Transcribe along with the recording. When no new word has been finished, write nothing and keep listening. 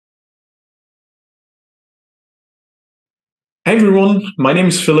Hey everyone, my name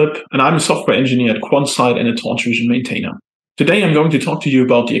is Philip, and I'm a software engineer at Quansight and a Torchvision maintainer. Today I'm going to talk to you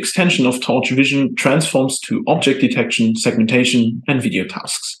about the extension of Torchvision Transforms to object detection, segmentation, and video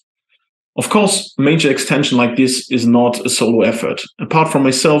tasks. Of course, a major extension like this is not a solo effort. Apart from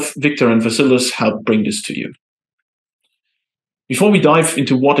myself, Victor and Vasilis helped bring this to you. Before we dive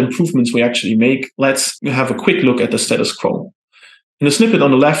into what improvements we actually make, let's have a quick look at the status quo. In the snippet on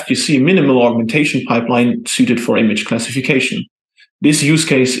the left, you see a minimal augmentation pipeline suited for image classification. This use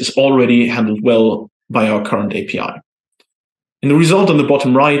case is already handled well by our current API. In the result on the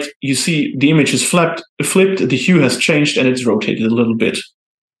bottom right, you see the image is flipped, the hue has changed, and it's rotated a little bit.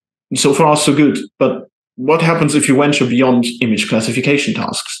 So far, so good. But what happens if you venture beyond image classification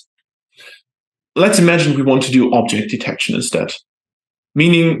tasks? Let's imagine we want to do object detection instead.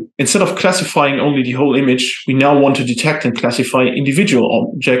 Meaning, instead of classifying only the whole image, we now want to detect and classify individual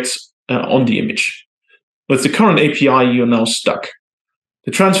objects on the image. With the current API, you're now stuck.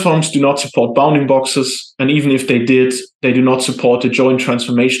 The transforms do not support bounding boxes, and even if they did, they do not support the joint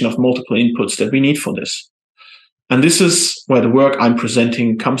transformation of multiple inputs that we need for this. And this is where the work I'm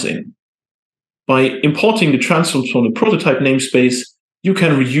presenting comes in. By importing the transforms from the prototype namespace, you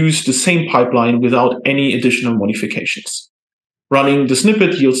can reuse the same pipeline without any additional modifications. Running the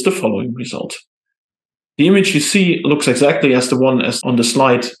snippet yields the following result. The image you see looks exactly as the one as on the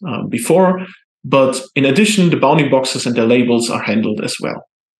slide before, but in addition, the bounding boxes and their labels are handled as well.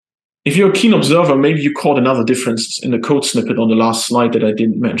 If you're a keen observer, maybe you caught another difference in the code snippet on the last slide that I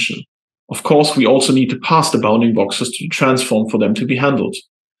didn't mention. Of course, we also need to pass the bounding boxes to the transform for them to be handled.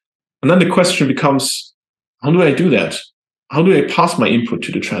 And then the question becomes, how do I do that? How do I pass my input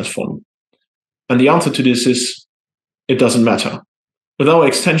to the transform? And the answer to this is, it doesn't matter. With our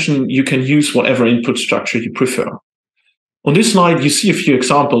extension, you can use whatever input structure you prefer. On this slide, you see a few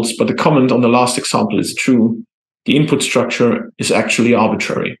examples, but the comment on the last example is true. The input structure is actually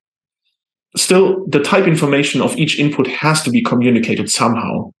arbitrary. Still, the type information of each input has to be communicated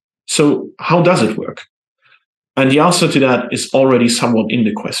somehow. So how does it work? And the answer to that is already somewhat in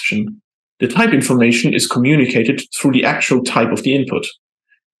the question. The type information is communicated through the actual type of the input.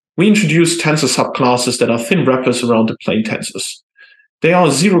 We introduce tensor subclasses that are thin wrappers around the plain tensors. They are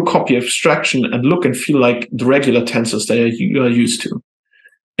a zero-copy abstraction and look and feel like the regular tensors that you are used to.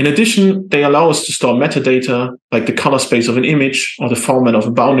 In addition, they allow us to store metadata, like the color space of an image or the format of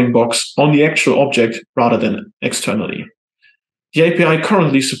a bounding box, on the actual object rather than externally. The API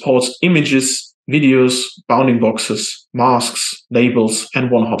currently supports images, videos, bounding boxes, masks, labels, and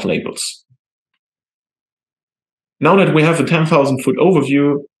one-hot labels. Now that we have a 10,000-foot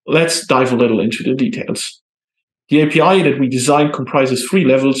overview, let's dive a little into the details. The API that we designed comprises 3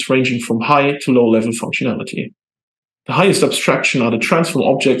 levels ranging from high to low-level functionality. The highest abstraction are the transform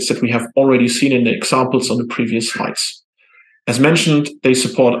objects that we have already seen in the examples on the previous slides. As mentioned, they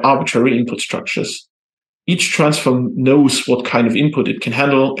support arbitrary input structures. Each transform knows what kind of input it can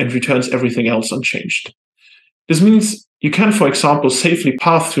handle and returns everything else unchanged. This means you can, for example, safely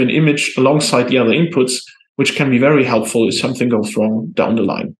path to an image alongside the other inputs, which can be very helpful if something goes wrong down the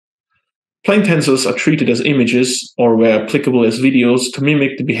line. Plain tensors are treated as images, or where applicable as videos, to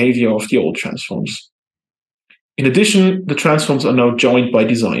mimic the behavior of the old transforms. In addition, the transforms are now joined by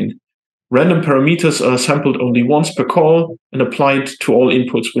design. Random parameters are sampled only once per call and applied to all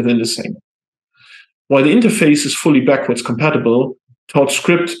inputs within the same. While the interface is fully backwards compatible,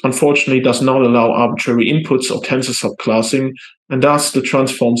 TorchScript unfortunately does not allow arbitrary inputs or tensor subclassing, and thus the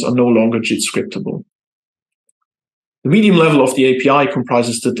transforms are no longer JIT scriptable. The medium level of the API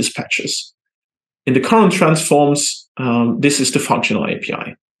comprises the dispatchers. In the current transforms, this is the functional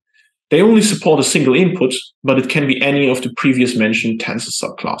API. They only support a single input, but it can be any of the previous mentioned tensor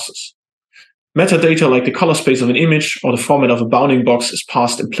subclasses. Metadata like the color space of an image or the format of a bounding box is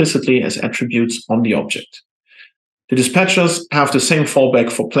passed implicitly as attributes on the object. The dispatchers have the same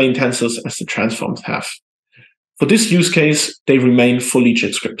fallback for plain tensors as the transforms have. For this use case, they remain fully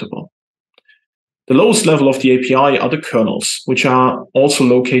JIT scriptable. The lowest level of the API are the kernels, which are also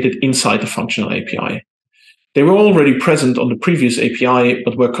located inside the functional API. They were already present on the previous API,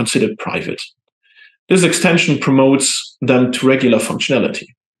 but were considered private. This extension promotes them to regular functionality.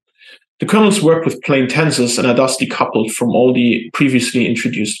 The kernels work with plain tensors and are thus decoupled from all the previously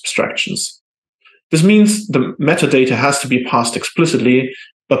introduced abstractions. This means the metadata has to be passed explicitly,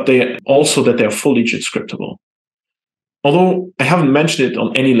 but also that they are fully JIT scriptable. Although I haven't mentioned it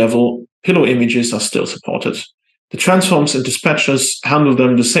on any level, pillow images are still supported. The transforms and dispatchers handle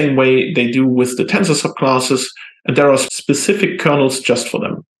them the same way they do with the tensor subclasses, and there are specific kernels just for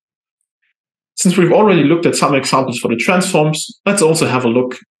them. Since we've already looked at some examples for the transforms, let's also have a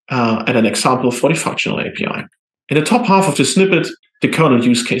look at an example for the functional API. In the top half of the snippet, the kernel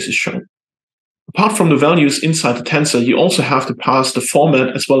use case is shown. Apart from the values inside the tensor, you also have to pass the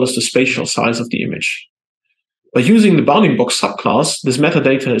format as well as the spatial size of the image. By using the bounding box subclass, this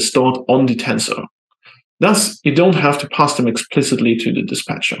metadata is stored on the tensor. Thus, you don't have to pass them explicitly to the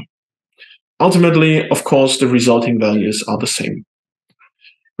dispatcher. Ultimately, of course, the resulting values are the same.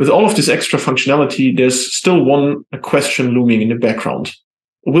 With all of this extra functionality, there's still one question looming in the background.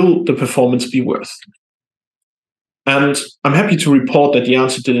 Will the performance be worth? And I'm happy to report that the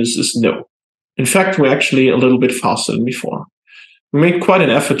answer to this is no. In fact, we're actually a little bit faster than before. We made quite an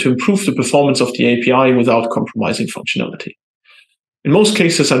effort to improve the performance of the API without compromising functionality. In most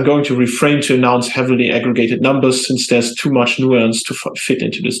cases, I'm going to refrain to announce heavily aggregated numbers since there's too much nuance to fit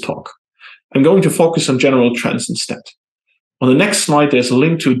into this talk. I'm going to focus on general trends instead. On the next slide, there's a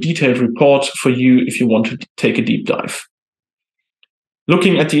link to a detailed report for you if you want to take a deep dive.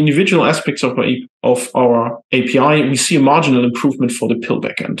 Looking at the individual aspects of our API, we see a marginal improvement for the PIL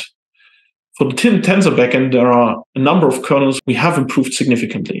backend. For the tensor backend, there are a number of kernels we have improved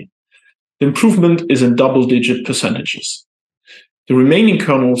significantly. The improvement is in double-digit percentages. The remaining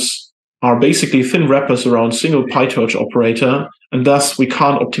kernels are basically thin wrappers around a single PyTorch operator, and thus we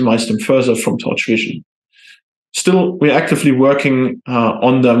can't optimize them further from Torchvision. Still, we're actively working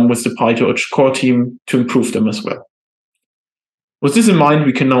on them with the PyTorch core team to improve them as well. With this in mind,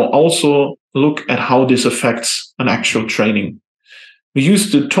 we can now also look at how this affects an actual training. We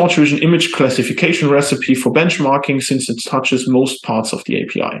use the Torchvision image classification recipe for benchmarking since it touches most parts of the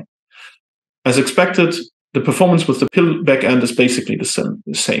API. As expected, the performance with the PIL backend is basically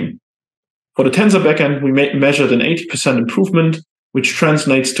the same. For the tensor backend, we measured an 80% improvement, which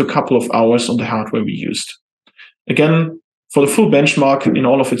translates to a couple of hours on the hardware we used. Again, for the full benchmark in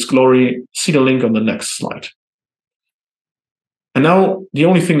all of its glory, see the link on the next slide. And now, the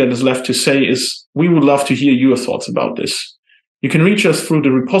only thing that is left to say is we would love to hear your thoughts about this. You can reach us through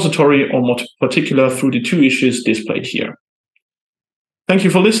the repository or more particular through the two issues displayed here. Thank you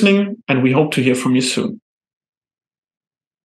for listening, and we hope to hear from you soon.